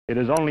It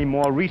is only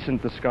more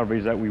recent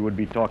discoveries that we would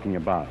be talking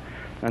about.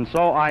 And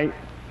so I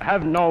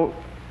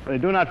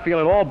do not feel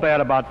at all bad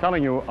about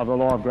telling you of the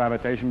law of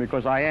gravitation,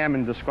 because I am,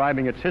 in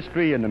describing its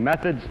history and the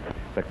methods,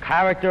 the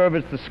character of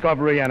its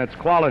discovery and its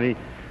quality,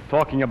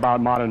 talking about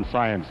modern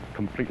science,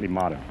 completely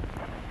modern.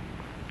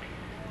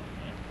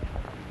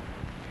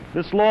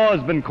 This law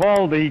has been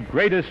called the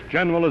greatest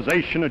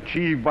generalization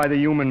achieved by the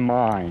human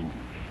mind.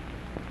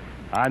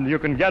 And you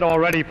can get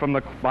already from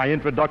my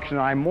introduction,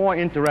 I'm more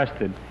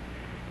interested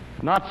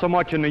not so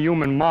much in the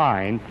human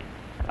mind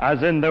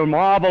as in the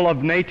marvel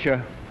of nature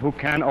who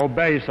can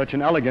obey such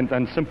an elegant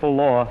and simple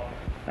law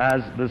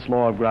as this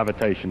law of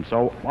gravitation.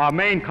 So our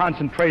main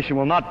concentration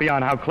will not be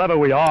on how clever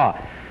we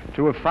are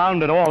to have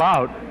found it all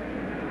out,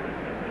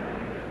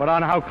 but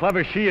on how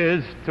clever she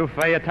is to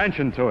pay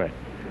attention to it.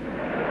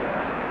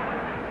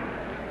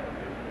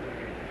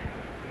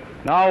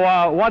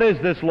 Now, what is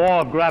this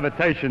law of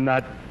gravitation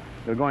that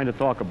we're going to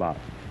talk about?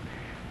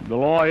 The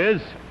law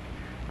is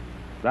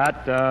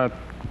that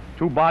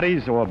two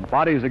bodies or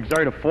bodies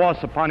exert a force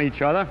upon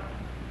each other,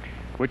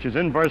 which is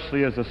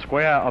inversely as the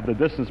square of the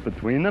distance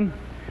between them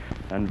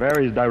and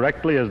varies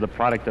directly as the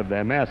product of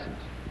their masses.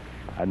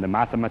 And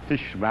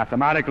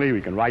mathematically,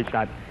 we can write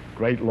that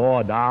great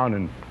law down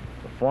in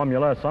the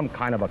formula, some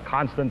kind of a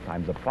constant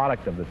times the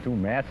product of the two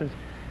masses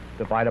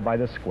divided by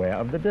the square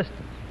of the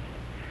distance.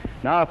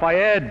 Now, if I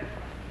add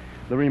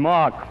the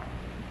remark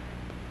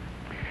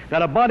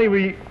that a body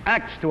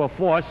reacts to a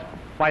force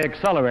by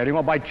accelerating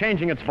or by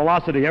changing its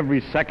velocity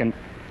every second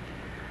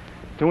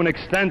to an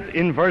extent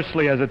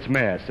inversely as its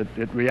mass.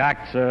 It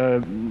reacts,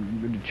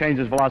 it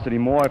changes velocity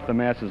more if the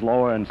mass is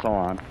lower and so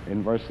on,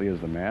 inversely as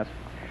the mass.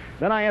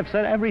 Then I have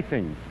said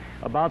everything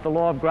about the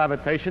law of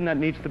gravitation that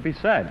needs to be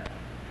said.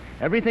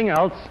 Everything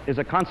else is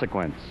a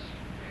consequence,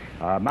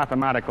 a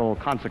mathematical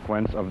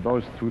consequence of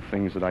those two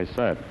things that I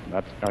said.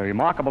 That's a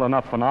remarkable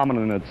enough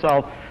phenomenon in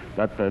itself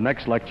that the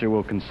next lecture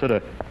will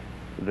consider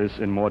this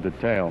in more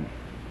detail.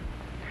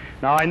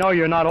 Now, I know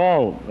you're not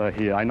all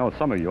here. I know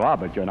some of you are,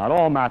 but you're not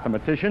all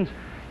mathematicians,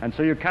 and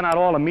so you cannot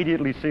all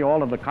immediately see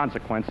all of the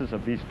consequences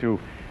of these two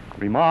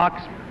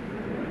remarks.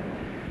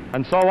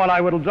 And so what I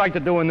would like to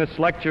do in this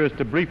lecture is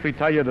to briefly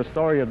tell you the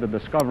story of the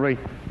discovery,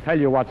 tell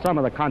you what some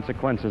of the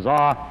consequences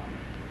are,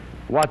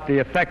 what the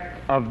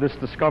effect of this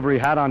discovery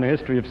had on the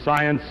history of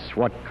science,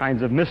 what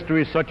kinds of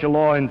mysteries such a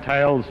law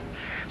entails,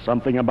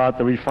 something about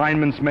the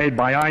refinements made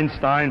by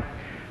Einstein,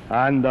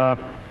 and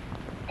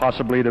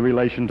possibly the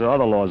relation to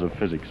other laws of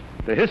physics.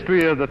 The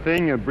history of the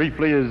thing,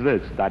 briefly, is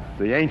this, that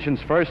the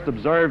ancients first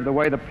observed the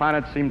way the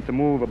planets seemed to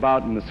move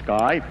about in the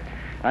sky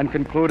and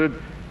concluded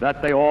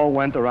that they all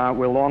went around,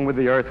 along with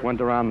the Earth,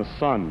 went around the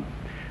sun.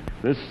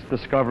 This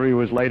discovery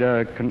was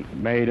later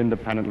made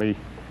independently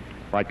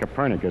by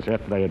Copernicus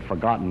after they had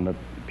forgotten, that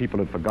people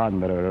had forgotten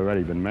that it had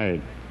already been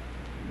made.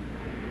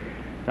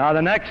 Now,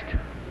 the next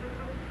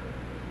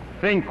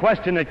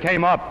question that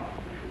came up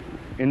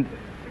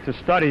to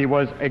study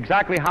was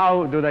exactly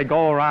how do they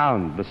go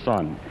around the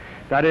sun.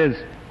 That is,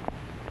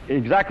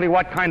 exactly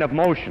what kind of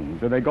motion.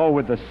 Do they go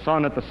with the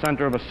sun at the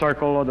center of a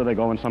circle, or do they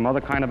go in some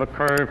other kind of a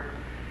curve?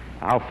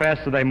 How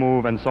fast do they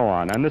move, and so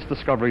on. And this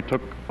discovery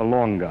took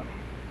longer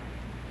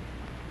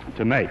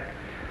to make.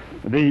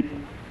 The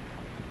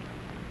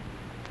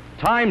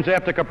times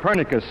after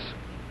Copernicus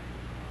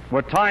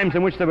were times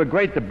in which there were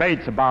great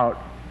debates about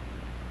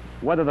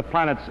whether the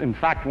planets in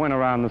fact went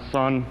around the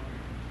sun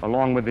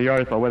along with the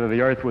Earth, or whether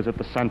the Earth was at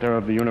the center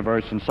of the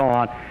universe, and so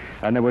on.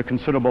 And there were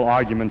considerable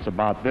arguments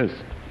about this.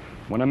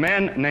 When a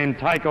man named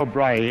Tycho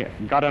Brahe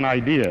got an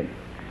idea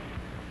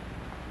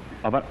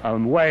of a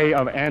way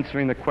of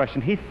answering the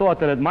question, he thought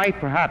that it might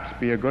perhaps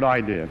be a good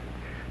idea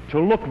to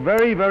look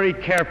very, very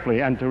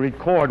carefully and to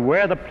record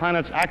where the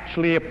planets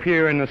actually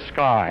appear in the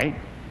sky,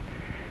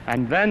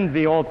 and then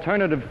the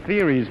alternative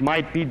theories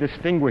might be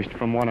distinguished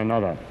from one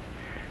another.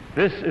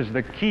 This is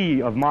the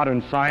key of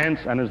modern science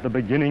and is the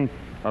beginning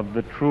of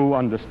the true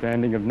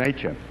understanding of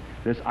nature,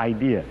 this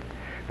idea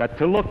that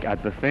to look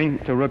at the thing,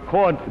 to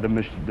record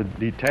the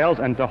details,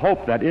 and to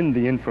hope that in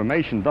the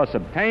information thus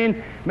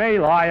obtained may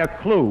lie a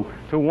clue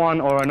to one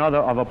or another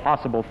of a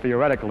possible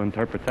theoretical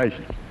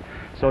interpretation.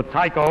 So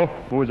Tycho,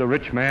 who was a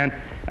rich man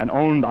and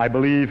owned, I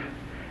believe,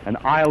 an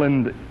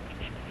island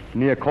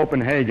near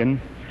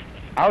Copenhagen,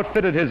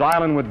 outfitted his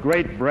island with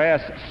great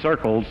brass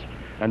circles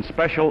and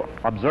special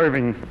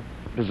observing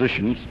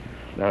positions,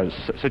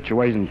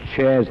 situation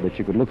chairs that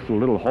you could look through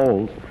little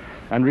holes,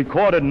 and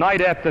recorded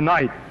night after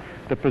night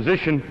the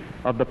position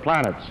of the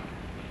planets.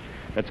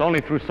 It's only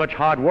through such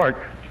hard work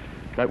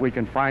that we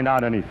can find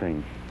out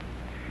anything.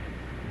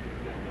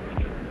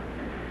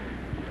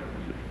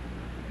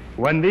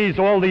 When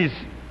all these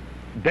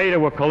data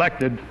were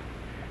collected,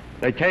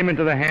 they came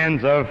into the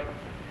hands of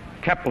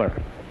Kepler,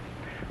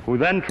 who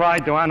then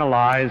tried to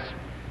analyze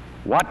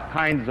what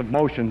kinds of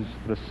motions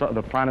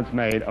the planets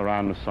made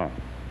around the sun.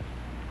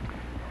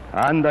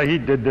 And he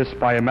did this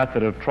by a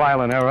method of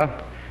trial and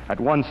error. At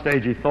one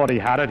stage he thought he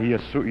had it.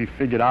 He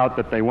figured out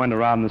that they went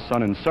around the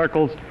sun in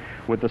circles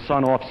with the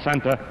sun off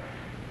center,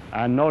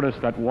 and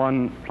noticed that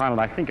one planet,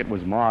 I think it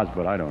was Mars,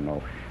 but I don't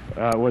know,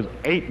 was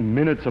 8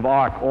 minutes of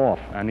arc off,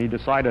 and he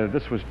decided that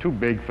this was too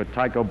big for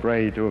Tycho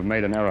Brahe to have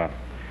made an error,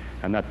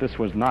 and that this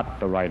was not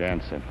the right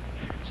answer.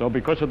 So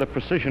because of the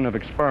precision of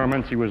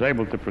experiments, he was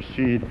able to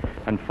proceed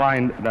and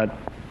find that,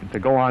 to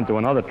go on to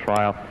another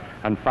trial,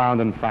 and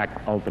found, in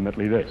fact,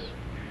 ultimately this.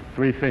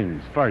 3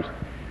 things. First,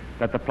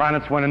 that the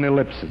planets went in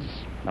ellipses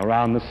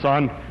around the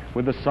sun,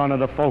 with the sun of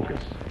the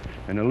focus.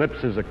 An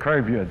ellipse is a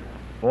curve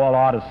all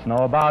artists know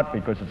about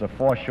because it's a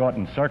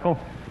foreshortened circle,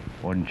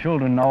 or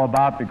children know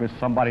about because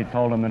somebody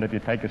told them that if you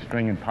take a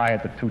string and tie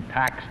it to 2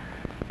 tacks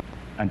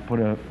and put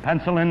a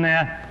pencil in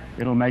there,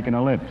 it'll make an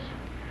ellipse.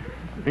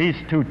 These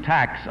 2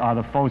 tacks are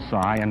the foci,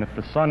 and if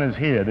the sun is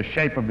here, the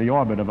shape of the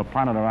orbit of a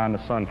planet around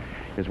the sun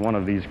is one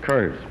of these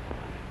curves.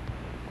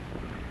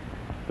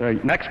 The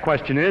next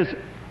question is,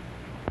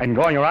 in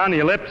going around the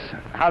ellipse,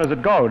 how does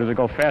it go? Does it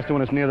go faster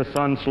when it's near the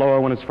sun,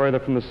 slower when it's further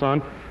from the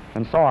sun,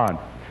 and so on?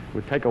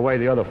 We take away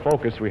the other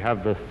focus, we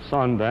have the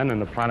sun then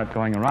and the planet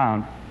going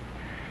around.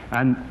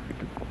 And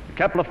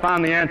Kepler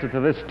found the answer to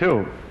this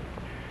too.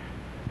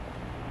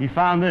 He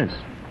found this,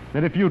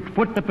 that if you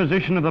put the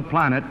position of the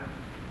planet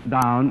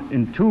down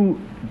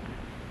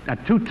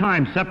at 2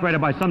 times separated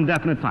by some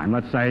definite time,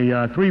 let's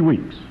say 3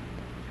 weeks,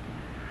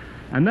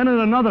 and then at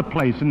another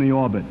place in the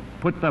orbit,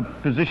 put the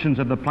positions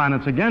of the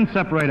planets again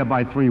separated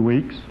by 3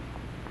 weeks,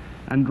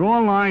 and draw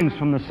lines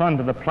from the sun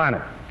to the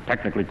planet,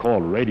 technically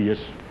called radius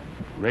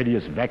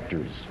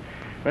vectors.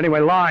 Anyway,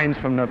 lines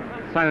from the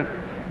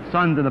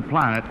sun to the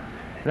planet,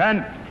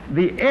 then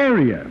the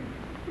area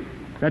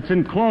that's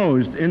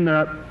enclosed in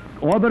the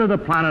orbit of the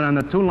planet and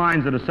the 2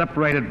 lines that are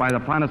separated by the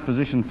planet's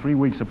position 3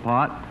 weeks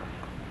apart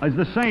is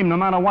the same no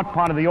matter what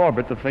part of the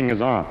orbit the thing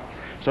is on.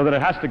 So that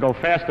it has to go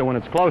faster when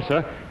it's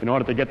closer in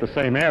order to get the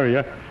same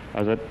area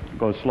as it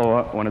goes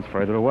slower when it's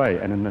further away,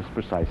 and in this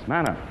precise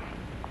manner.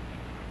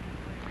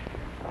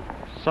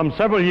 Some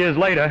several years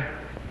later,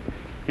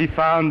 he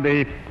found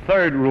the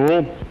 3rd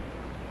rule,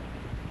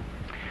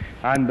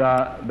 and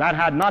that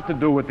had not to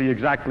do with the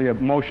exactly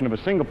motion of a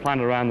single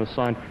planet around the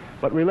sun,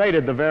 but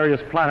related the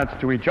various planets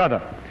to each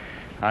other.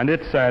 And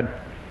it said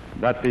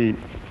that the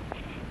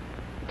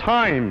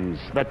times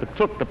that it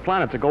took the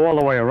planet to go all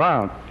the way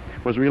around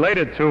was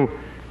related to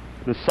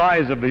the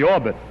size of the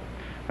orbit,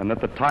 and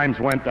that the times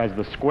went as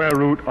the square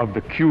root of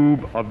the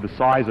cube of the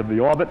size of the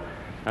orbit,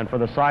 and for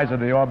the size of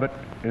the orbit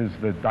is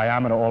the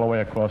diameter all the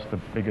way across the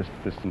biggest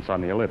distance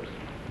on the ellipse.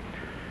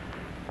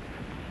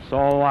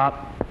 So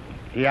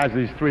he has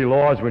these 3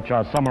 laws, which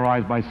are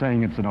summarized by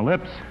saying it's an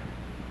ellipse,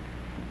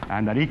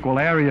 and that equal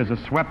areas are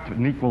swept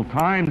in equal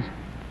times,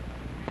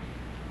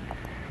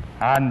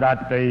 and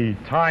that the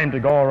time to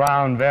go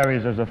around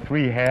varies as a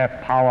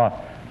 3/2 power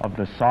of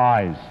the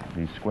size,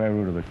 the square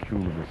root of the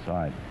cube of the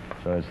size.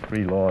 So there's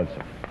 3 laws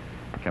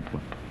of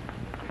Kepler,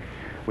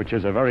 which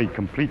is a very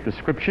complete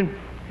description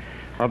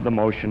of the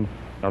motion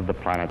of the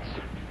planets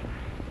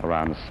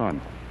around the sun.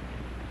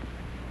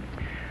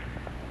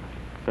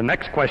 The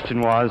next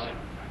question was,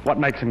 what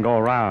makes them go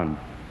around?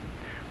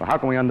 Well, how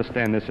can we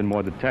understand this in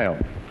more detail?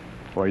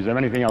 Or is there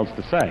anything else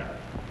to say?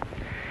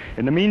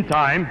 In the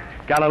meantime,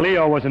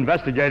 Galileo was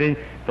investigating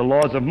the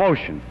laws of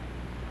motion.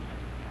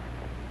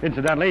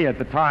 Incidentally, at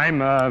the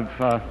time of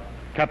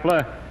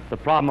Kepler, the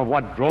problem of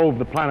what drove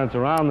the planets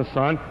around the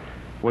sun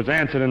was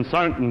answered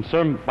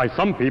by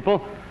some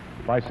people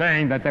by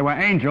saying that there were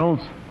angels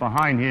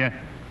behind here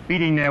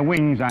beating their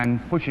wings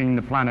and pushing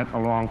the planet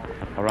along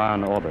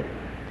around orbit.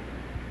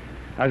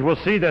 As we'll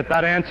see, that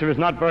answer is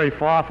not very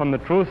far from the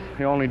truth.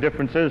 The only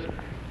difference is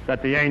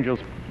that the angels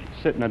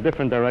sit in a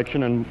different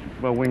direction and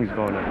the wings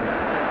go in a different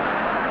direction.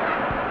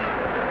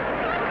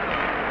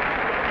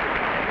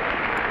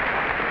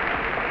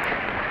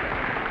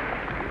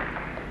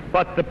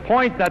 But the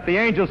point that the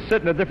angels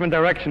sit in a different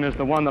direction is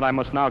the one that I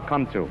must now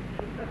come to.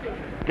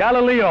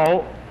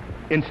 Galileo,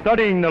 in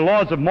studying the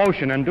laws of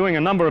motion and doing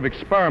a number of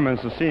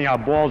experiments to see how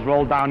balls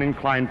roll down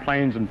inclined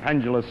planes and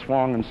pendulums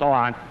swung and so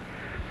on,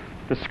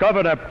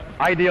 discovered an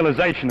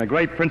idealization, a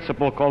great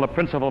principle called the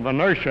principle of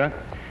inertia,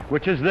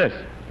 which is this: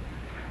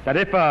 that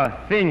if a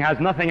thing has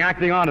nothing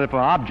acting on it, if an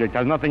object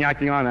has nothing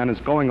acting on it and is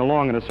going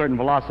along at a certain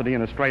velocity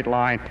in a straight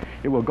line,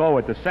 it will go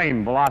at the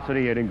same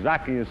velocity at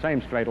exactly the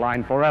same straight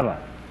line forever.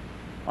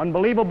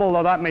 Unbelievable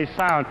though that may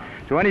sound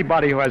to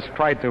anybody who has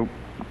tried to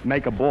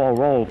make a ball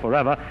roll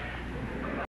forever,